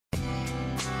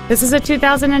This is a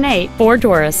 2008 Ford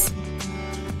Taurus.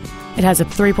 It has a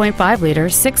 3.5-liter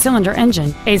six-cylinder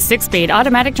engine, a 6-speed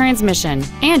automatic transmission,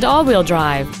 and all-wheel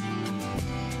drive.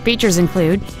 Features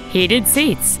include heated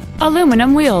seats,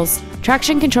 aluminum wheels,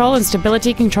 traction control and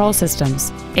stability control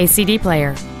systems, a CD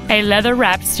player, a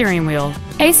leather-wrapped steering wheel,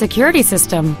 a security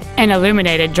system, an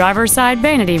illuminated driver's side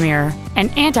vanity mirror, an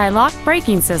anti-lock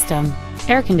braking system,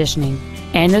 air conditioning,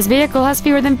 and this vehicle has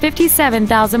fewer than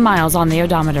 57,000 miles on the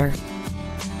odometer.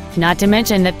 Not to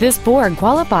mention that this Ford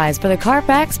qualifies for the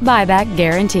Carfax buyback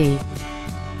guarantee.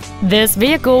 This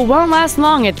vehicle won't last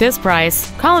long at this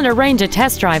price. Call and arrange a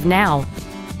test drive now.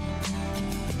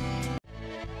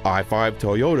 I-5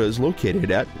 Toyota is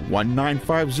located at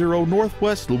 1950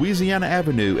 Northwest Louisiana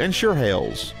Avenue in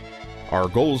Chehalis. Our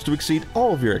goal is to exceed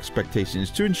all of your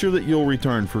expectations to ensure that you'll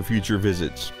return for future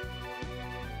visits.